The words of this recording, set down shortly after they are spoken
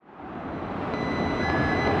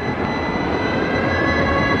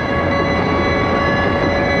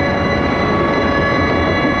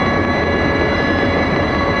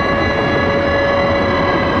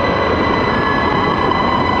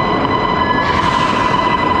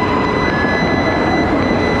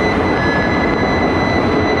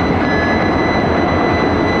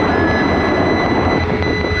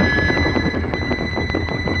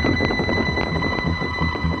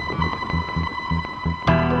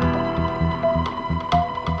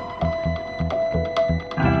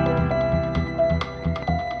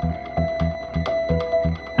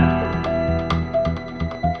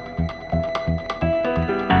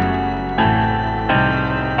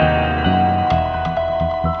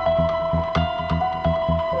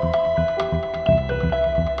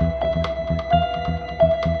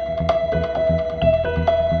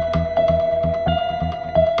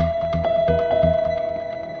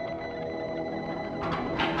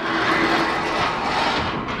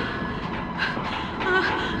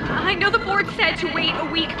know the board said to wait a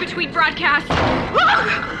week between broadcasts.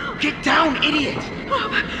 Get down, idiot!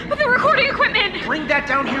 But the recording equipment! Bring that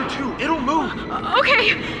down here too. It'll move.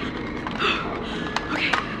 Okay.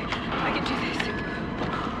 Okay. I can do this.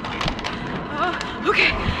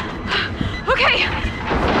 Okay. Okay.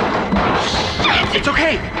 It's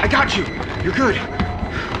okay. I got you. You're good.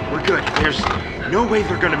 We're good. There's no way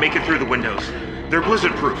they're gonna make it through the windows. They're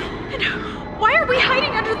blizzard-proof. And why are we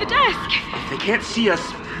hiding under the desk? If they can't see us,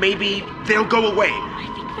 maybe they'll go away.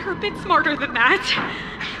 I think they're a bit smarter than that.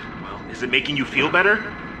 Well, is it making you feel better?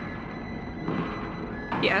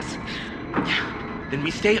 Yes. Then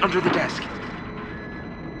we stay under the desk.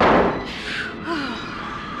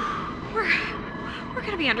 We're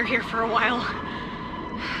gonna be under here for a while.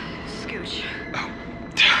 Scooch.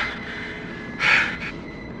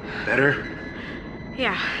 Better?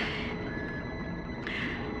 Yeah.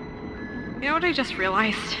 You know what I just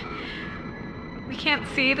realized? We can't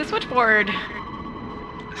see the switchboard.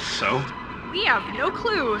 So? We have no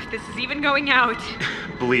clue if this is even going out.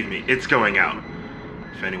 Believe me, it's going out.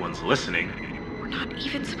 If anyone's listening. We're not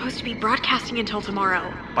even supposed to be broadcasting until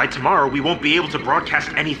tomorrow. By tomorrow, we won't be able to broadcast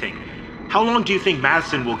anything. How long do you think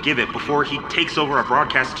Madison will give it before he takes over a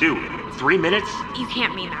broadcast too? 3 minutes? You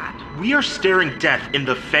can't mean that. We are staring death in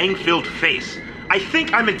the fang-filled face. I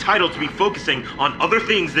think I'm entitled to be focusing on other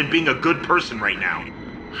things than being a good person right now.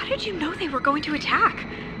 How did you know they were going to attack?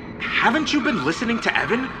 Haven't you been listening to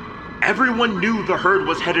Evan? Everyone knew the herd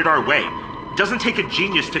was headed our way. Doesn't take a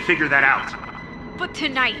genius to figure that out. But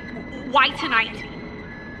tonight, why tonight?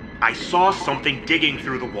 I saw something digging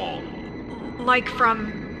through the wall. Like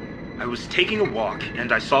from... I was taking a walk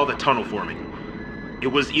and I saw the tunnel forming. It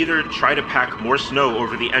was either try to pack more snow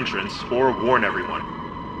over the entrance or warn everyone.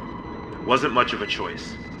 There wasn't much of a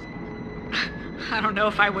choice. I don't know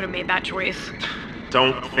if I would have made that choice.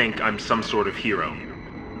 Don't think I'm some sort of hero.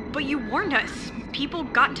 But you warned us. People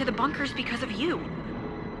got into the bunkers because of you.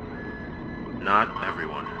 Not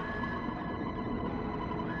everyone.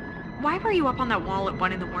 Why were you up on that wall at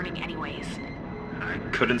 1 in the morning anyways? I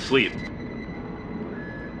couldn't sleep.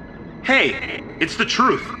 Hey, it's the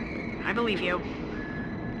truth. I believe you.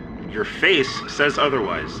 Your face says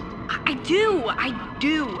otherwise. I do.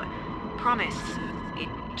 Promise. It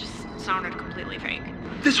just sounded completely fake.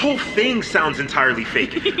 This whole thing sounds entirely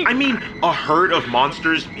fake. I mean, a herd of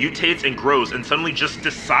monsters mutates and grows and suddenly just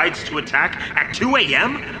decides to attack at 2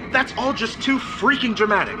 a.m.? That's all just too freaking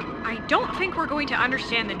dramatic. I don't think we're going to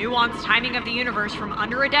understand the nuanced timing of the universe from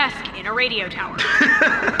under a desk in a radio tower.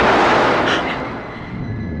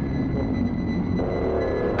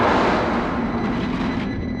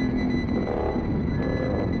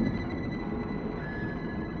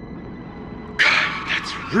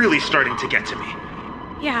 That's really starting to get to me.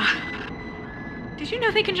 Yeah. Did you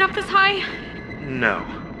know they can jump this high? No.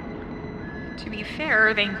 To be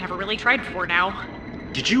fair, they never really tried before now.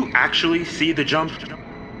 Did you actually see the jump?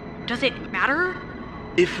 Does it matter?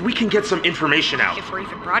 If we can get some information out. If we're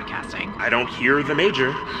even broadcasting. I don't hear the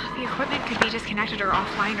major. The equipment could be disconnected or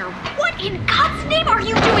offline or... What in God's name are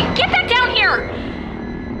you doing? Get that down here!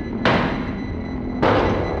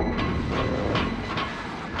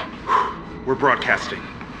 We're broadcasting.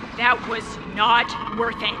 That was not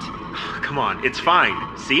worth it. Come on, it's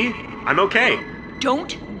fine. See? I'm okay.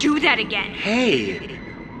 Don't do that again. Hey.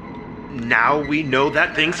 Now we know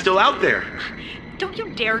that thing's still out there. Don't you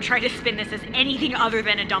dare try to spin this as anything other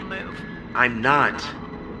than a dumb move. I'm not.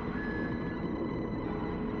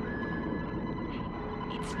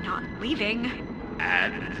 It's not leaving.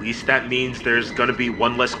 At least that means there's gonna be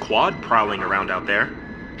one less quad prowling around out there.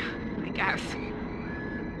 I guess.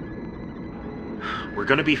 We're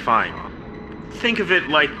gonna be fine. Think of it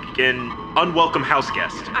like an unwelcome house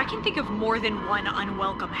guest. I can think of more than one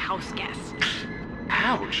unwelcome house guest.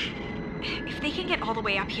 Ouch. If they can get all the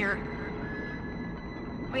way up here...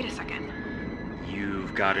 Wait a second.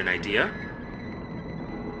 You've got an idea?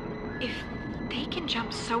 If they can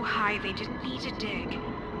jump so high they didn't need to dig...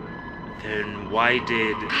 Then why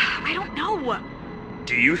did... I don't know.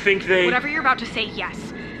 Do you think they... Whatever you're about to say,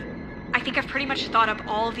 yes. I think I've pretty much thought up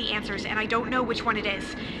all of the answers, and I don't know which one it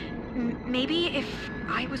is. Maybe if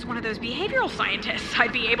I was one of those behavioral scientists,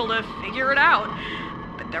 I'd be able to figure it out.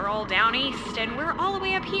 But they're all down east, and we're all the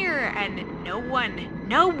way up here, and no one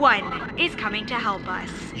is coming to help us.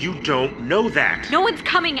 You don't know that. No one's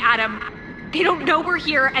coming, Adam. They don't know we're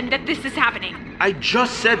here and that this is happening. I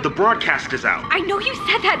just said the broadcast is out. I know you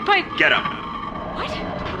said that, but... Get up. What?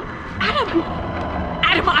 Adam!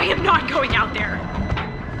 Adam, I am not going out there.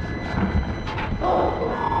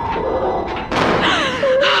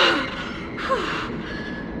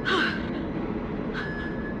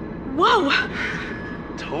 Whoa!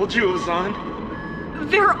 told you it was on.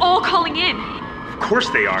 They're all calling in. Of course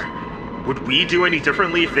they are. Would we do any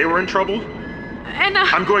differently if they were in trouble? And,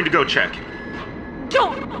 I'm going to go check.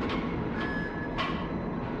 Don't!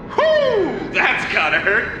 Whoo! That's gotta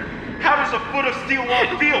hurt. How does a foot of steel wall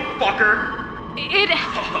feel, fucker?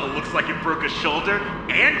 Oh, looks like it broke a shoulder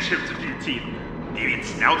and chipped a few teeth. Maybe its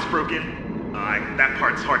snout's broken. That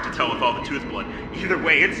part's hard to tell with all the tooth blood. Either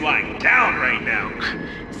way, it's lying down right now.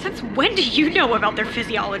 Since when do you know about their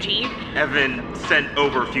physiology? Evan sent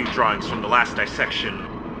over a few drawings from the last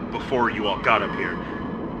dissection before you all got up here.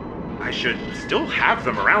 I should still have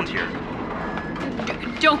them around here.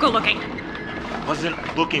 Don't go looking. I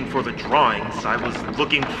wasn't looking for the drawings. I was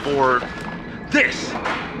looking for this.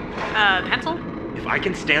 Pencil? If I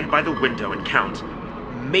can stand by the window and count,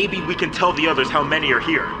 maybe we can tell the others how many are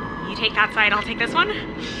here. You take that side, I'll take this one.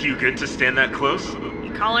 You good to stand that close?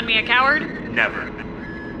 You calling me a coward? Never.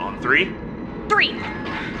 On 3? 3.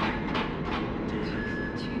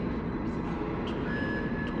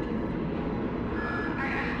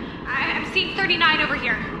 I'm seeing 39 over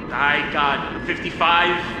here. I got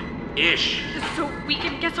 55-ish. So we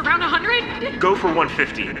can guess around 100? Go for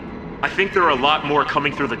 150. I think there are a lot more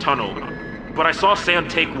coming through the tunnel. But I saw Sam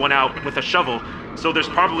take one out with a shovel, so there's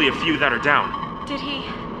probably a few that are down. Did he?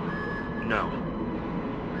 No.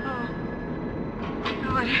 Oh.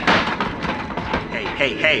 God.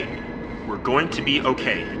 Hey. We're going to be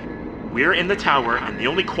okay. We're in the tower, and the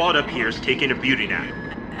only quad up here is taking a beauty nap.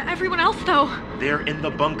 Everyone else, though. They're in the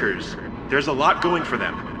bunkers. There's a lot going for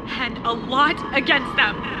them. And a lot against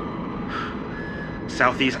them.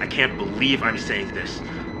 Southeast, I can't believe I'm saying this,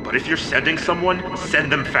 but if you're sending someone, send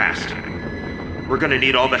them fast. We're gonna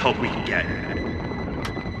need all the help we can get.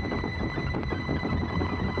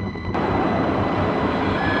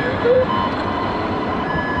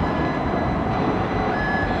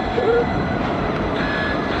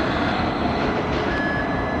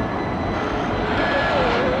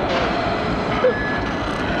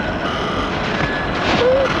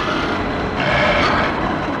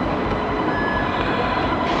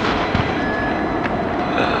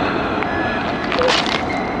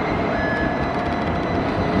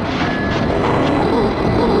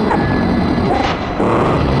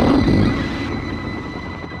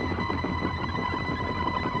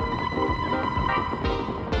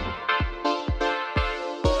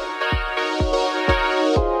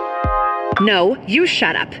 No, you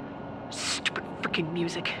shut up. Stupid freaking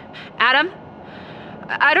music. Adam?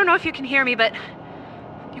 I don't know if you can hear me, but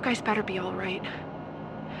you guys better be all right.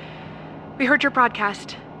 We heard your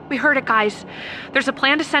broadcast. We heard it, guys. There's a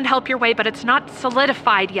plan to send help your way, but it's not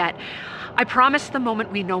solidified yet. I promise the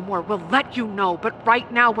moment we know more, we'll let you know, but right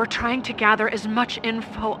now we're trying to gather as much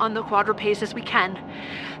info on the quadrupeds as we can.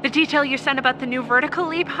 The detail you sent about the new vertical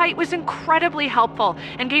leap height was incredibly helpful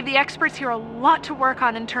and gave the experts here a lot to work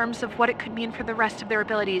on in terms of what it could mean for the rest of their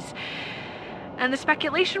abilities. And the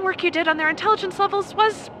speculation work you did on their intelligence levels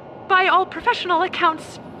was, by all professional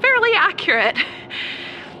accounts, fairly accurate.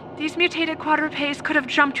 These mutated quadrupeds could have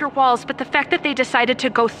jumped your walls, but the fact that they decided to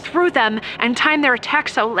go through them and time their attack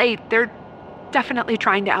so late, they're definitely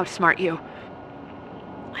trying to outsmart you.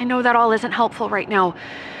 I know that all isn't helpful right now,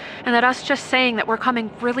 and that us just saying that we're coming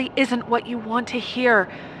really isn't what you want to hear.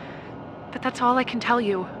 But that's all I can tell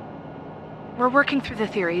you. We're working through the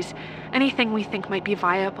theories. Anything we think might be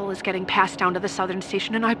viable is getting passed down to the Southern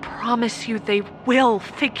Station, and I promise you they will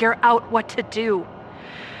figure out what to do.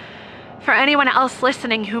 For anyone else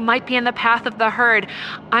listening who might be in the path of the herd,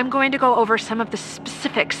 I'm going to go over some of the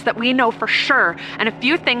specifics that we know for sure and a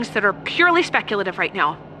few things that are purely speculative right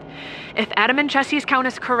now. If Adam and Jesse's count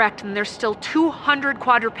is correct, then there's still 200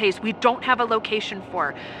 quadrupeds we don't have a location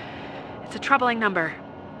for. It's a troubling number.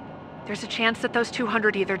 There's a chance that those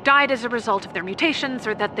 200 either died as a result of their mutations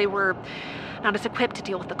or that they were not as equipped to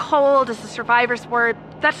deal with the cold as the survivors were.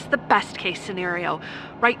 That's the best case scenario.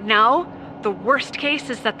 Right now, the worst case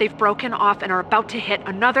is that they've broken off and are about to hit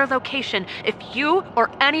another location. If you or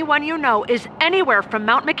anyone you know is anywhere from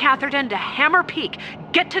Mount McCatherton to Hammer Peak,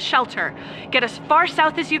 get to shelter. Get as far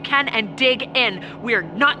south as you can and dig in. We're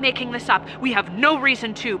not making this up. We have no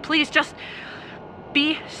reason to. Please just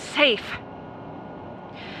be safe.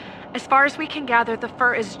 As far as we can gather, the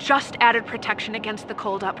fur is just added protection against the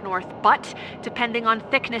cold up north, but depending on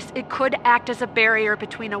thickness, it could act as a barrier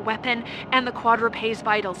between a weapon and the quadruped's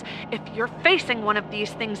vitals. If you're facing one of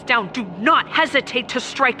these things down, do not hesitate to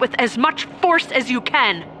strike with as much force as you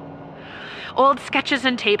can. Old sketches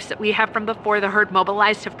and tapes that we have from before the herd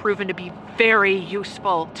mobilized have proven to be very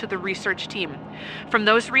useful to the research team. From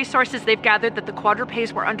those resources, they've gathered that the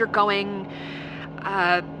quadrupeds were undergoing,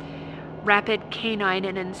 rapid canine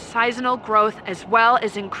and incisonal growth, as well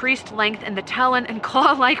as increased length in the talon and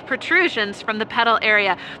claw-like protrusions from the pedal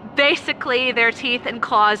area. Basically, their teeth and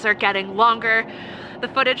claws are getting longer. The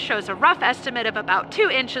footage shows a rough estimate of about 2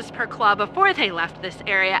 inches per claw before they left this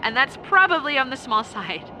area, and that's probably on the small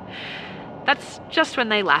side. That's just when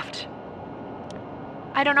they left.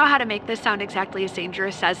 I don't know how to make this sound exactly as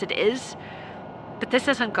dangerous as it is, but this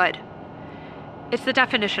isn't good. It's the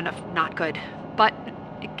definition of not good, but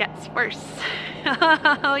it gets worse.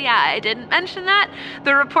 Oh yeah, I didn't mention that.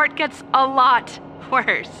 The report gets a lot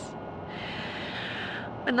worse.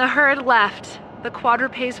 When the herd left, the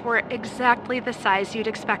quadrupeds were exactly the size you'd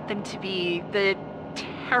expect them to be, the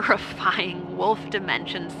terrifying wolf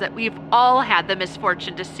dimensions that we've all had the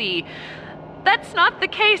misfortune to see. That's not the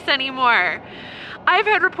case anymore. I've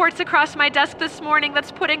had reports across my desk this morning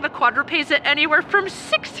that's putting the quadrupeds at anywhere from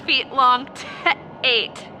 6 feet long to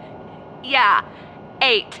 8. Yeah,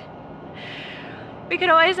 8. We could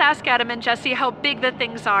always ask Adam and Jesse how big the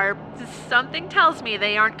things are. Something tells me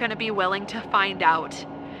they aren't going to be willing to find out.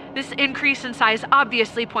 This increase in size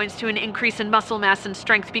obviously points to an increase in muscle mass and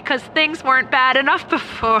strength because things weren't bad enough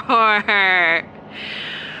before.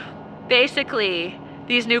 Basically,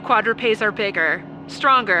 these new quadrupeds are bigger,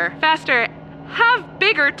 stronger, faster, have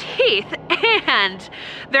bigger teeth, and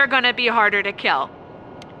they're gonna be harder to kill.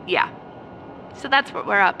 Yeah. So that's what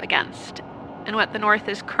we're up against, and what the North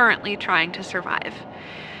is currently trying to survive.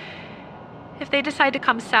 If they decide to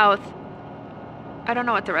come south, I don't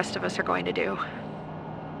know what the rest of us are going to do.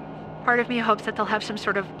 Part of me hopes that they'll have some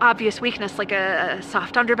sort of obvious weakness, like a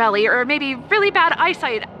soft underbelly, or maybe really bad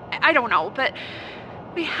eyesight. I don't know, but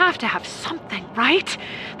we have to have something, right?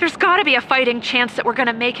 There's gotta be a fighting chance that we're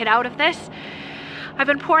gonna make it out of this. I've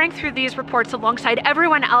been poring through these reports alongside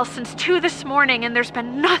everyone else since 2 this morning, and there's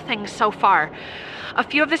been nothing so far. A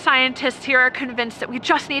few of the scientists here are convinced that we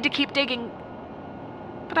just need to keep digging,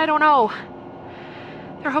 but I don't know.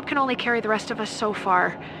 Their hope can only carry the rest of us so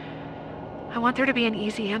far. I want there to be an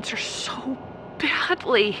easy answer so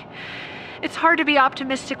badly. It's hard to be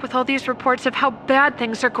optimistic with all these reports of how bad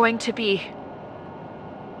things are going to be.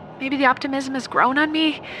 Maybe the optimism has grown on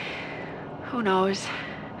me? Who knows?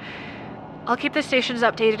 I'll keep the stations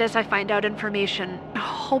updated as I find out information.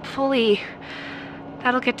 Hopefully,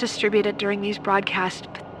 that'll get distributed during these broadcasts,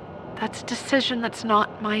 but that's a decision that's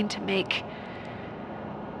not mine to make.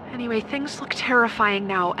 Anyway, things look terrifying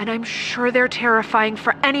now, and I'm sure they're terrifying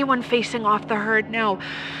for anyone facing off the herd now.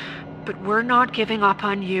 But we're not giving up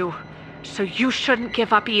on you, so you shouldn't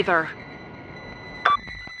give up either.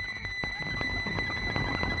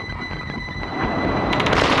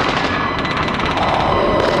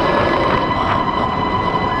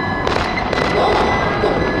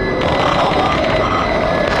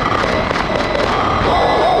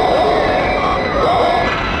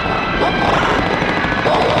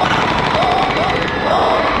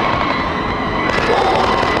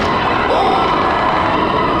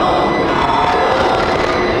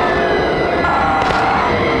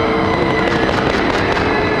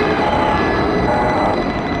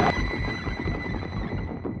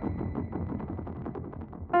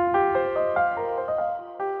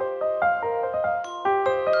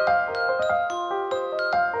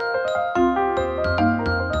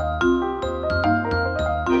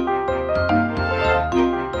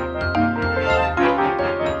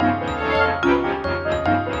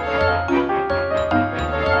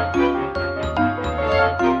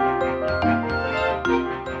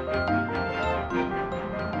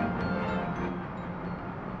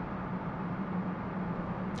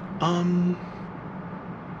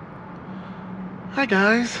 Hi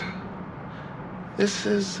guys. This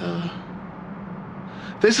is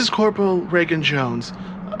Corporal Reagan Jones,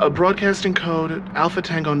 broadcasting code Alpha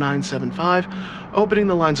Tango 975, opening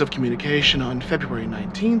the lines of communication on February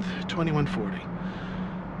 19th, 2140.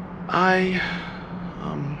 I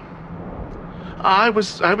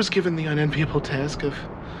was given the unenviable task of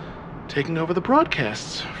taking over the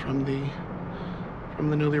broadcasts from the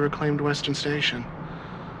newly reclaimed Western Station.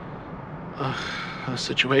 A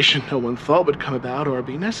situation no one thought would come about or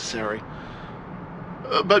be necessary.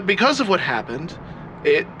 But because of what happened,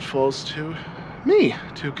 it falls to me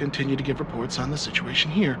to continue to give reports on the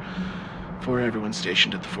situation here, for everyone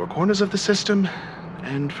stationed at the four corners of the system,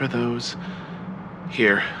 and for those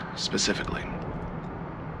here specifically.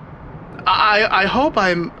 I hope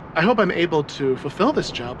I'm able to fulfill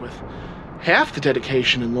this job with half the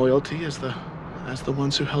dedication and loyalty as the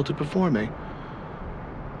ones who held it before me.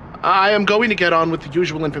 I am going to get on with the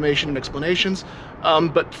usual information and explanations,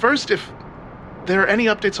 but first, if there are any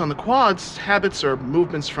updates on the quads, habits, or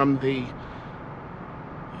movements from the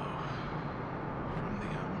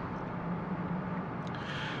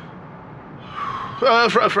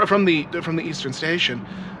from the Eastern Station.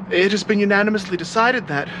 It has been unanimously decided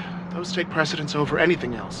that those take precedence over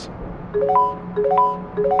anything else.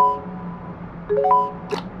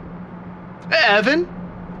 Evan?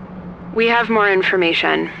 We have more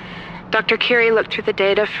information. Dr. Curie looked through the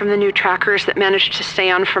data from the new trackers that managed to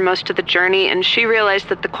stay on for most of the journey, and she realized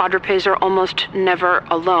that the quadrupeds are almost never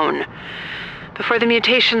alone. Before the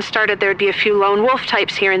mutation started, there'd be a few lone wolf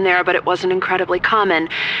types here and there, but it wasn't incredibly common.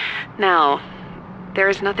 Now, there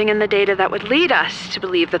is nothing in the data that would lead us to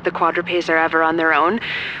believe that the quadrupeds are ever on their own.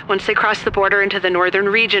 Once they cross the border into the northern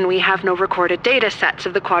region, we have no recorded data sets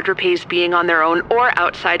of the quadrupeds being on their own or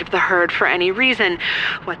outside of the herd for any reason.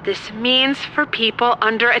 What this means for people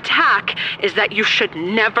under attack is that you should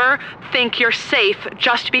never think you're safe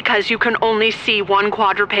just because you can only see one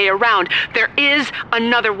quadruped around. There is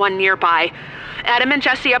another one nearby. Adam and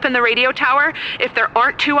Jesse up in the radio tower, if there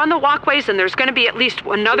aren't two on the walkways, then there's going to be at least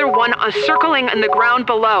another one circling in the ground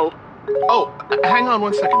below. Oh, hang on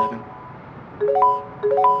 1 second, Evan.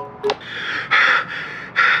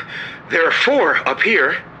 There are 4 up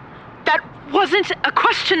here. That wasn't a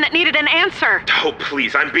question that needed an answer. Oh,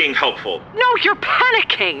 please, I'm being helpful. No, you're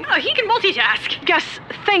panicking. Oh, he can multitask. Yes,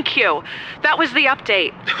 thank you. That was the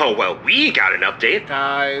update. Oh, well, we got an update.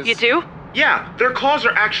 Guys. You do? Yeah, their claws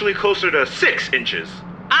are actually closer to 6 inches.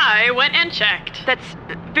 I went and checked. That's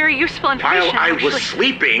very useful information. While I actually. was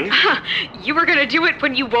sleeping. You were gonna do it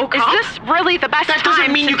when you woke up? Is this really the best That time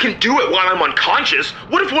doesn't mean to... you can do it while I'm unconscious.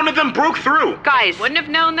 What if one of them broke through? Guys. Wouldn't have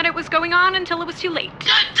known that it was going on until it was too late.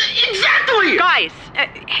 Exactly! Guys.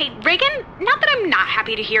 Hey, Reagan, not that I'm not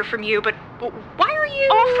happy to hear from you, but why are you...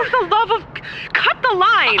 Oh, for the love of... Cut the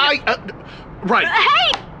line! Right.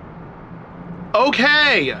 Hey!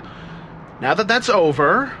 Okay. Now that that's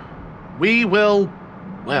over, we will,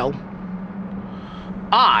 well,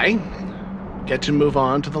 I get to move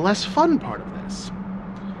on to the less fun part of this.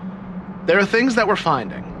 There are things that we're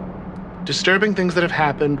finding. Disturbing things that have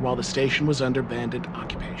happened while the station was under bandit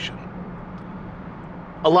occupation.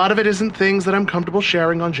 A lot of it isn't things that I'm comfortable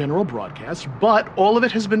sharing on general broadcast, but all of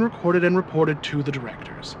it has been recorded and reported to the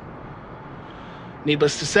directors.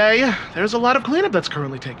 Needless to say, there's a lot of cleanup that's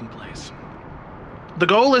currently taking place. The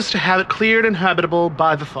goal is to have it cleared and habitable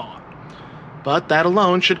by the thaw. But that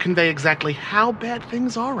alone should convey exactly how bad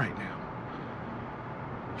things are right now.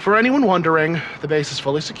 For anyone wondering, the base is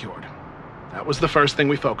fully secured. That was the first thing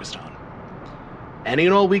we focused on. Any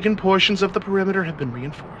and all weakened portions of the perimeter have been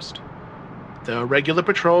reinforced. There are regular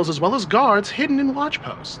patrols as well as guards hidden in watch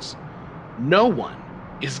posts. No one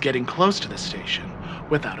is getting close to the station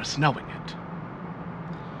without us knowing it.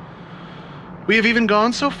 We have even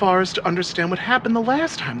gone so far as to understand what happened the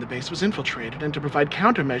last time the base was infiltrated and to provide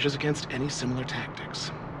countermeasures against any similar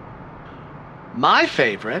tactics. My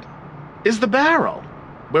favorite is the barrel,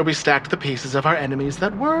 where we stacked the pieces of our enemies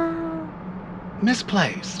that were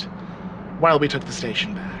misplaced while we took the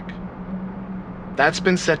station back. That's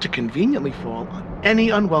been set to conveniently fall on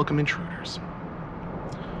any unwelcome intruders.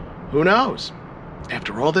 Who knows,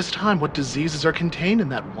 after all this time, what diseases are contained in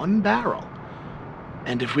that one barrel?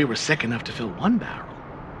 And if we were sick enough to fill one barrel,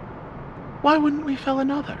 why wouldn't we fill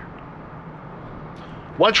another?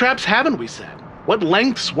 What traps haven't we set? What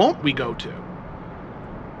lengths won't we go to?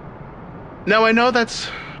 Now, I know that's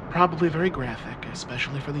probably very graphic,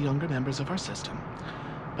 especially for the younger members of our system,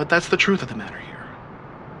 but that's the truth of the matter here.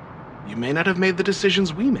 You may not have made the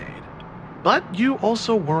decisions we made, but you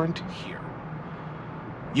also weren't here.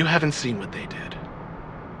 You haven't seen what they did.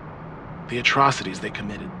 The atrocities they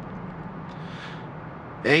committed.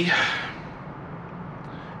 They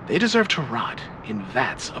deserve to rot in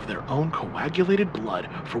vats of their own coagulated blood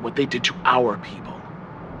for what they did to our people.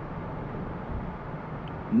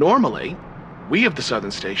 Normally, we of the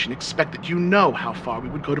Southern Station expect that you know how far we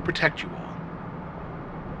would go to protect you all.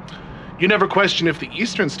 You never question if the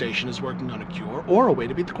Eastern Station is working on a cure or a way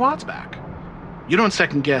to beat the Quads back. You don't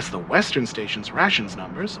second guess the Western Station's rations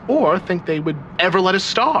numbers or think they would ever let us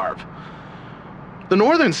starve. The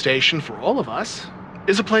Northern Station, for all of us,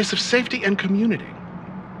 is a place of safety and community.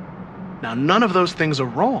 Now, none of those things are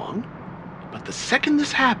wrong, but the second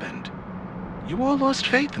this happened, you all lost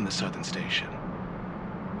faith in the Southern Station.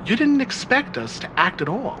 You didn't expect us to act at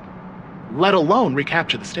all, let alone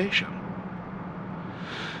recapture the station.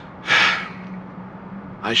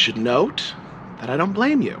 I should note that I don't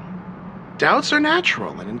blame you. Doubts are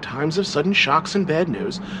natural, and in times of sudden shocks and bad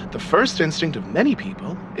news, the first instinct of many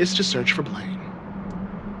people is to search for blame.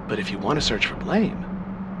 But if you want to search for blame,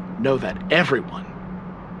 know that everyone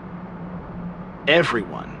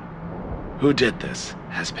who did this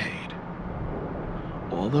has paid.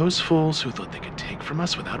 All those fools who thought they could take from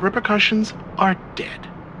us without repercussions are dead.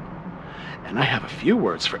 And I have a few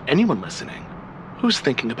words for anyone listening who's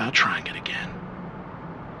thinking about trying it again.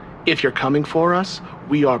 If you're coming for us,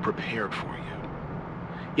 we are prepared for you.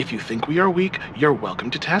 If you think we are weak, you're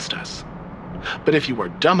welcome to test us. But if you are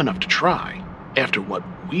dumb enough to try, after what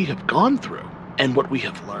we have gone through and what we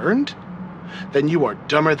have learned, then you are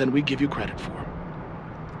dumber than we give you credit for.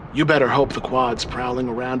 You better hope the quads prowling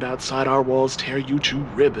around outside our walls tear you to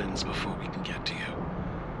ribbons before we can get to you.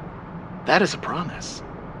 That is a promise.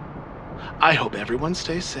 I hope everyone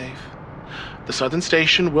stays safe. The Southern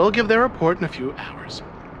Station will give their report in a few hours.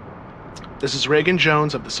 This is Reagan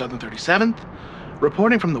Jones of the Southern 37th,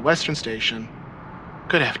 reporting from the Western Station.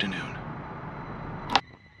 Good afternoon.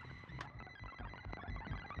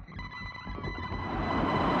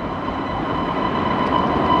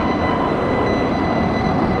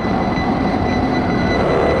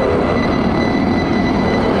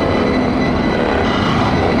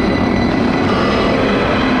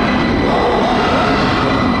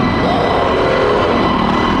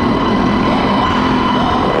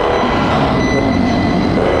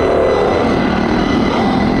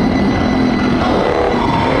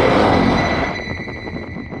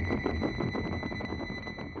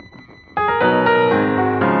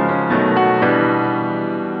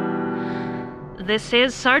 This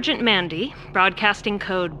is Sergeant Mandy, broadcasting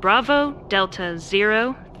code Bravo Delta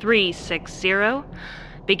 0360,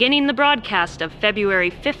 beginning the broadcast of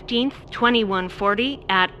February 15th, 2140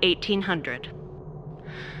 at 1800.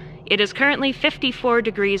 It is currently 54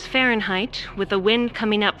 degrees Fahrenheit, with a wind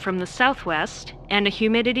coming up from the southwest and a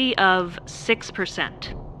humidity of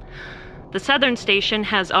 6%. The Southern Station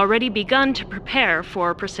has already begun to prepare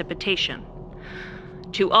for precipitation.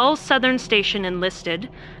 To all Southern Station enlisted,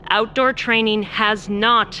 outdoor training has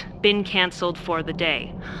not been canceled for the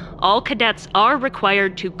day. All cadets are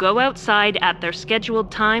required to go outside at their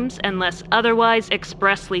scheduled times unless otherwise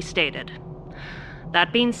expressly stated.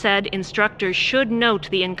 That being said, instructors should note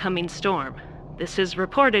the incoming storm. This is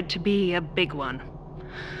reported to be a big one.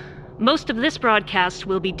 Most of this broadcast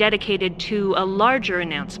will be dedicated to a larger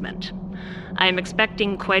announcement. I am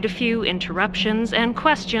expecting quite a few interruptions and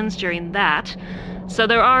questions during that, so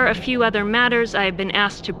there are a few other matters I have been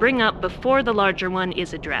asked to bring up before the larger one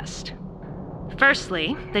is addressed.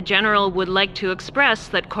 Firstly, the General would like to express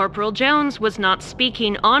that Corporal Jones was not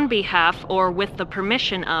speaking on behalf or with the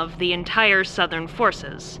permission of the entire Southern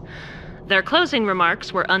Forces. Their closing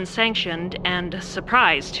remarks were unsanctioned and a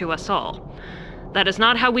surprise to us all. That is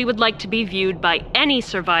not how we would like to be viewed by any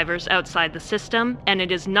survivors outside the system, and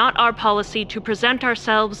it is not our policy to present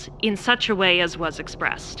ourselves in such a way as was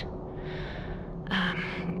expressed.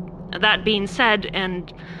 That being said,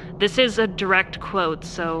 and this is a direct quote,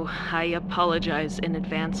 so I apologize in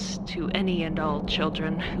advance to any and all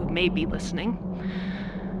children who may be listening.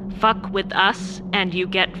 Fuck with us and you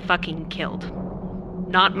get fucking killed.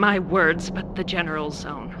 Not my words, but the General's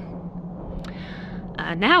own.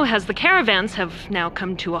 Now, as the caravans have now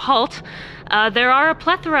come to a halt, there are a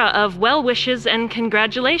plethora of well wishes and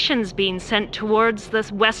congratulations being sent towards the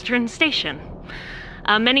Western Station.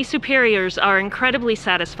 Many superiors are incredibly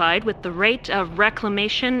satisfied with the rate of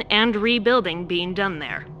reclamation and rebuilding being done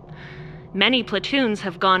there. Many platoons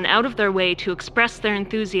have gone out of their way to express their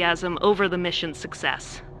enthusiasm over the mission's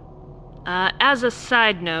success. As a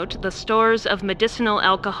side note, the stores of medicinal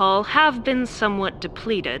alcohol have been somewhat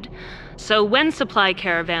depleted, so when supply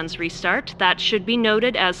caravans restart, that should be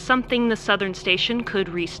noted as something the Southern Station could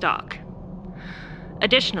restock.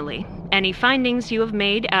 Additionally, any findings you have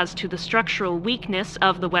made as to the structural weakness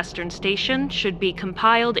of the Western Station should be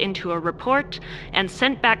compiled into a report and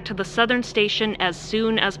sent back to the Southern Station as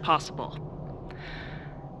soon as possible.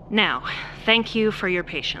 Now, thank you for your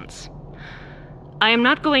patience. I am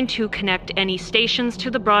not going to connect any stations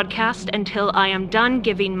to the broadcast until I am done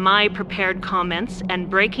giving my prepared comments and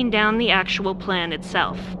breaking down the actual plan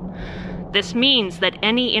itself. This means that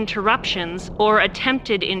any interruptions or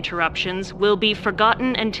attempted interruptions will be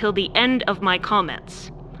forgotten until the end of my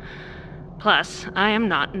comments. Plus, I am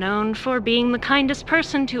not known for being the kindest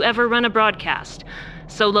person to ever run a broadcast,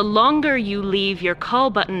 so the longer you leave your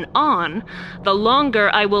call button on, the longer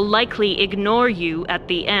I will likely ignore you at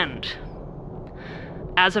the end.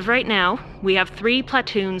 As of right now, we have 3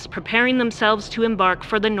 platoons preparing themselves to embark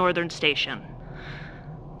for the Northern Station.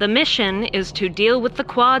 The mission is to deal with the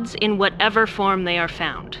quads in whatever form they are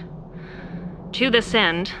found. To this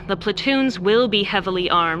end, the platoons will be heavily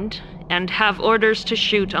armed and have orders to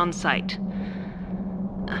shoot on sight.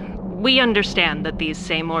 We understand that these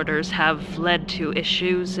same orders have led to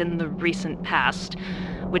issues in the recent past,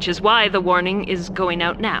 which is why the warning is going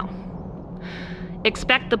out now.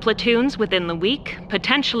 Expect the platoons within the week,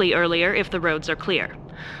 potentially earlier if the roads are clear.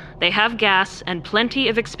 They have gas and plenty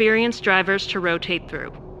of experienced drivers to rotate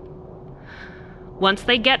through. Once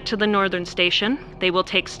they get to the northern station, they will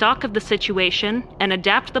take stock of the situation and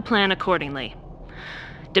adapt the plan accordingly.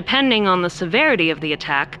 Depending on the severity of the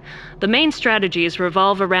attack, the main strategies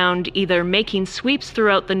revolve around either making sweeps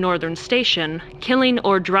throughout the northern station, killing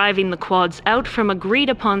or driving the quads out from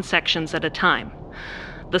agreed-upon sections at a time.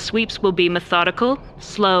 The sweeps will be methodical,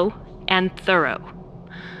 slow, and thorough.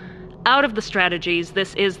 Out of the strategies,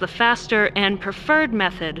 this is the faster and preferred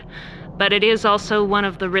method, but it is also one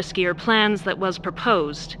of the riskier plans that was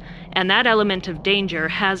proposed, and that element of danger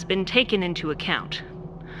has been taken into account.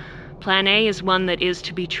 Plan A is one that is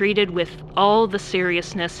to be treated with all the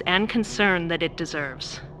seriousness and concern that it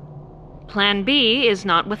deserves. Plan B is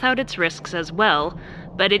not without its risks as well,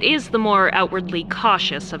 but it is the more outwardly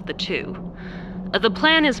cautious of the two. The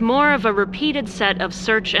plan is more of a repeated set of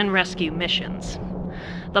search and rescue missions.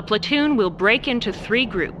 The platoon will break into 3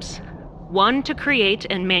 groups. One to create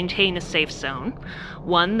and maintain a safe zone,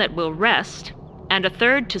 one that will rest, and a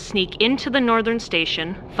third to sneak into the northern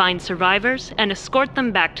station, find survivors, and escort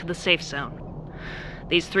them back to the safe zone.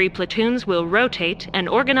 These 3 platoons will rotate and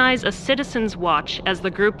organize a citizen's watch as the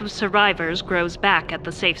group of survivors grows back at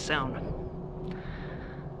the safe zone.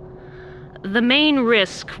 The main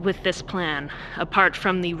risk with this plan, apart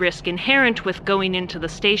from the risk inherent with going into the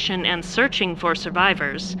station and searching for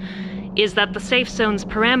survivors, is that the safe zone's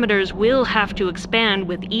parameters will have to expand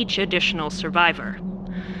with each additional survivor.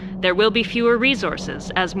 There will be fewer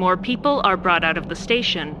resources as more people are brought out of the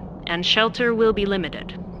station, and shelter will be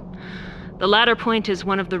limited. The latter point is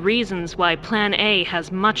one of the reasons why Plan A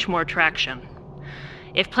has much more traction.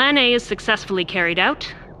 If Plan A is successfully carried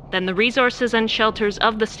out, then the resources and shelters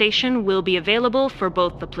of the station will be available for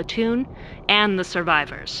both the platoon and the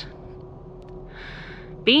survivors.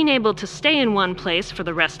 Being able to stay in one place for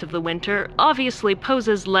the rest of the winter obviously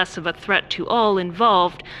poses less of a threat to all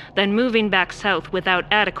involved than moving back south without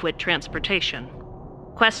adequate transportation.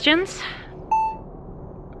 Questions?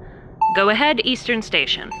 Go ahead, Eastern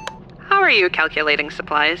Station. How are you calculating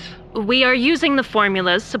supplies? We are using the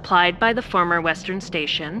formulas supplied by the former Western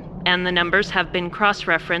Station, and the numbers have been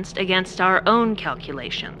cross-referenced against our own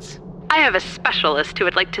calculations. I have a specialist who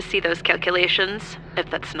would like to see those calculations, if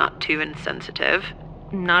that's not too insensitive.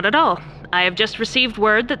 Not at all. I have just received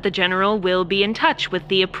word that the General will be in touch with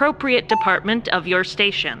the appropriate department of your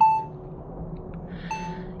station.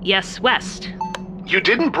 Yes, West. You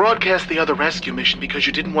didn't broadcast the other rescue mission because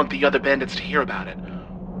you didn't want the other bandits to hear about it.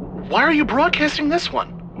 Why are you broadcasting this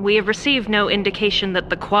one? We have received no indication that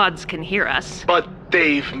the quads can hear us. But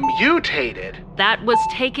they've mutated. That was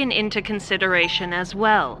taken into consideration as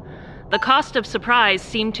well. The cost of surprise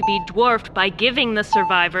seemed to be dwarfed by giving the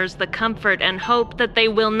survivors the comfort and hope that they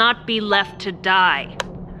will not be left to die.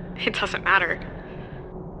 It doesn't matter.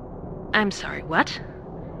 I'm sorry, what?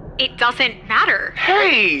 It doesn't matter.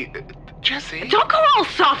 Hey, Jesse. Don't go all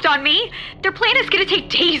soft on me. Their plan is gonna take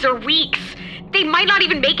days or weeks. They might not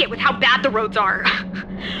even make it with how bad the roads are.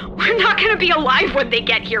 We're not gonna be alive when they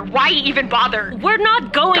get here. Why even bother? We're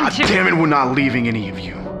not going God to- damn it, we're not leaving any of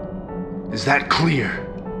you. Is that clear?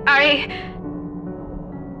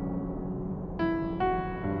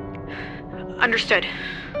 Understood.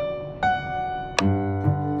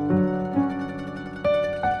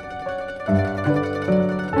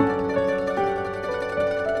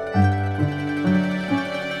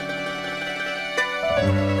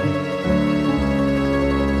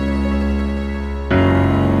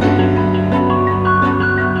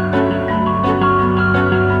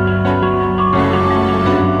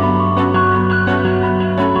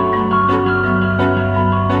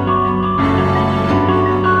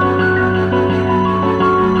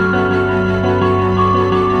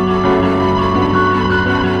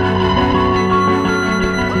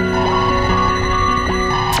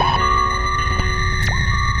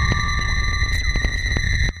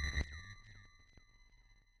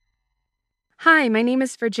 Hi, my name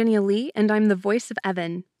is Virginia Lee, and I'm the voice of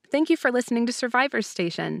Evan. Thank you for listening to Survivor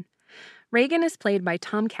Station. Reagan is played by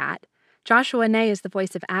Tom Catt. Joshua Ney is the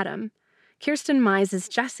voice of Adam. Kirsten Mize is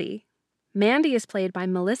Jessie. Mandy is played by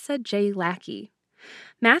Melissa J. Lackey.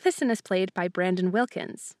 Matheson is played by Brandon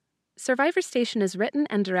Wilkins. Survivor Station is written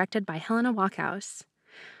and directed by Helena Walkhouse.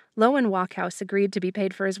 Lowen Walkhouse agreed to be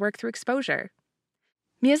paid for his work through exposure.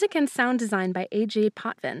 Music and sound design by A.J.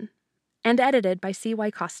 Potvin. And edited by C.Y.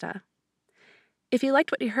 Costa. If you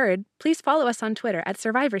liked what you heard, please follow us on Twitter at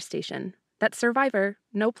Survivor Station. That's Survivor,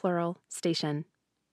 no plural, Station.